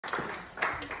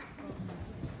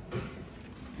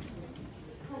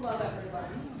Hello, everybody.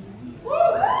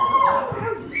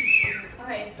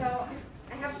 Okay, so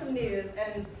I have some news,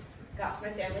 and gosh,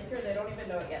 my family's here. They don't even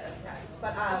know it yet,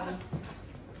 but I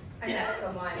met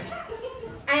someone,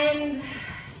 and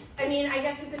I mean, I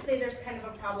guess you could say there's kind of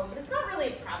a problem, but it's not really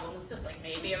a problem. It's just like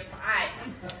maybe a fight.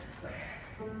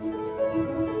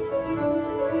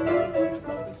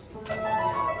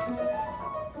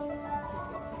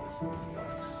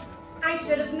 I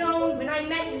should have known when I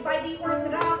met you by the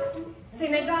Orthodox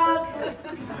synagogue.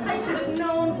 I should have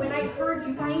known when I heard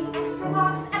you buying extra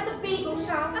locks at the bagel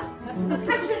shop.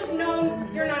 I should have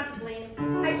known you're not to blame.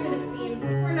 I should have seen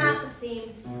we're not the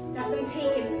same. Doesn't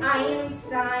take an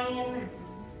Einstein.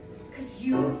 'Cause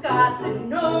you've got the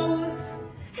nose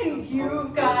and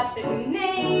you've got the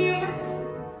name.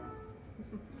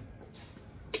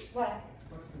 What?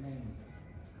 What's the name?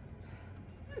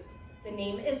 The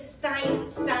name is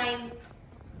Stein.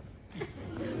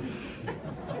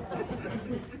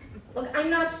 Look, I'm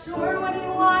not sure what you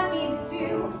want me to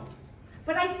do,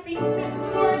 but I think this is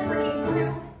worth working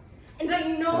through. And I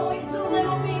know it's a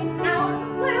little bit out of the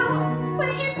blue, but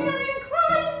if you're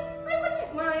inclined, I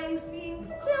wouldn't mind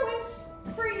being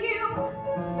Jewish for you.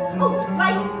 Oh,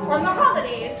 like on the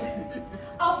holidays.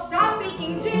 I'll stop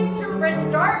baking gingerbread,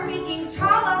 start baking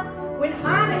challah. When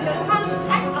Hanukkah comes,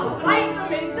 heck, I'll light the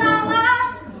mandala.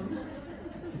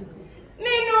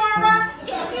 Menorah,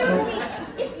 excuse me,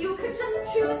 if you could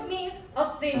just choose me,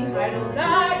 I'll sing idle,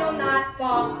 idle, not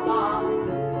bop, bop.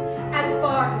 As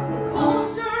far as the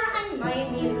culture, I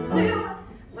might need blue,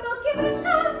 but I'll give it a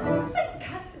shot, 'cause I've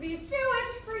got to be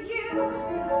Jewish for you.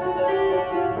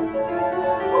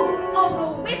 Oh, I'll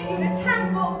go with you to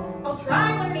temple, I'll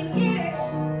try learning Yiddish,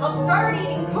 I'll start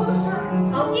eating kosher,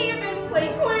 I'll even play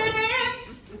Quidditch.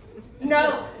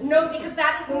 No, because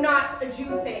that is not a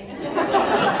Jew thing.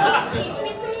 Teach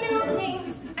me some new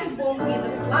things, I won't be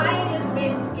the slightest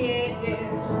bit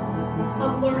skittish.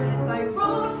 I'll learn it by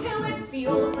rote till it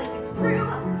feels like it's true.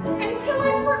 Until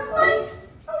I'm verklempt,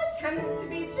 I'll attempt to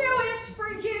be Jewish for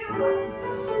you.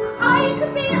 I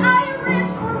could be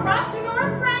Irish or Russian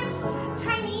or French.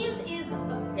 Chinese is a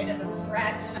bit of a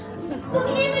stretch. Well,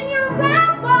 even your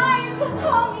rabbi shall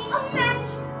call me a mensch.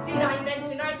 Did I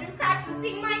mention I've been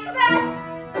practicing my kvetch?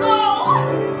 Oh,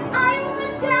 I will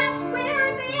adapt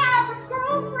where the average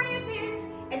girl freezes.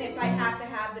 And if I have to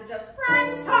have the just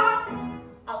friends talk,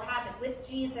 I'll have it with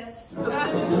Jesus.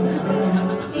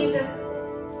 Jesus,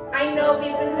 I know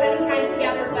we've been spending time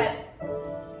together, but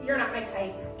you're not my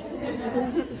type.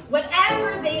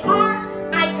 Whatever they are,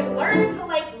 I can learn to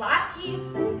like latkes.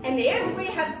 And if we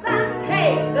have sons,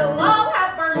 hey, they'll all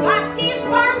have bar mitzvahs,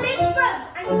 bar mitzvahs.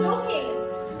 I'm joking.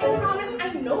 I promise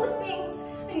I know things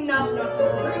enough not to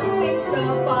ruin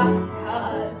Shabbat,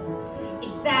 'cause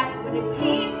if that's what it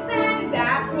takes, then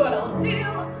that's what I'll do.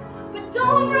 But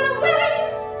don't run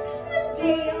away, 'cause one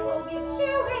day I'll be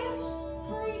Jewish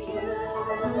for you.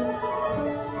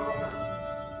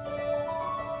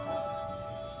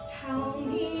 Tell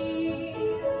me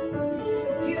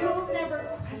you've never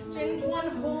questioned one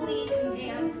holy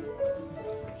command.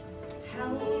 Tell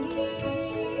me,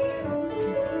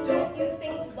 don't you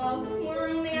think love's more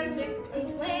romantic than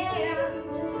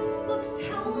planned? Look,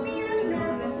 tell me you're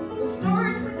nervous, we'll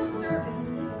start with the service.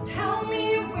 Tell me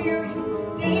where you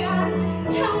stand,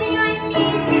 tell me I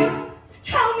need you,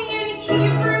 tell me in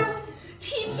Hebrew,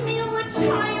 teach me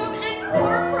L'chaim and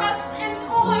Horcrux and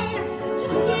Oi,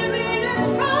 just give it a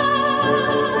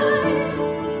try.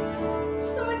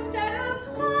 So instead of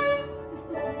hi,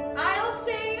 I'll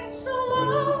say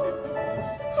shalom.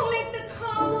 I'll make this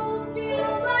hovel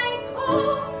feel like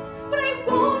home, but I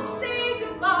won't say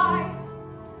goodbye.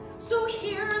 So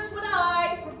here's what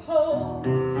I propose.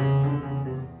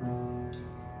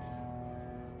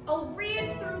 I'll read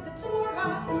through the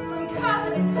Torah from cover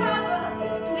to cover,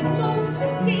 till if Moses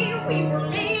could see we were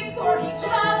made for each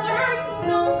other. You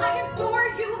know I adore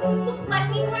you. Look, let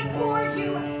me fight for you.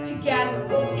 Together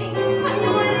we'll take a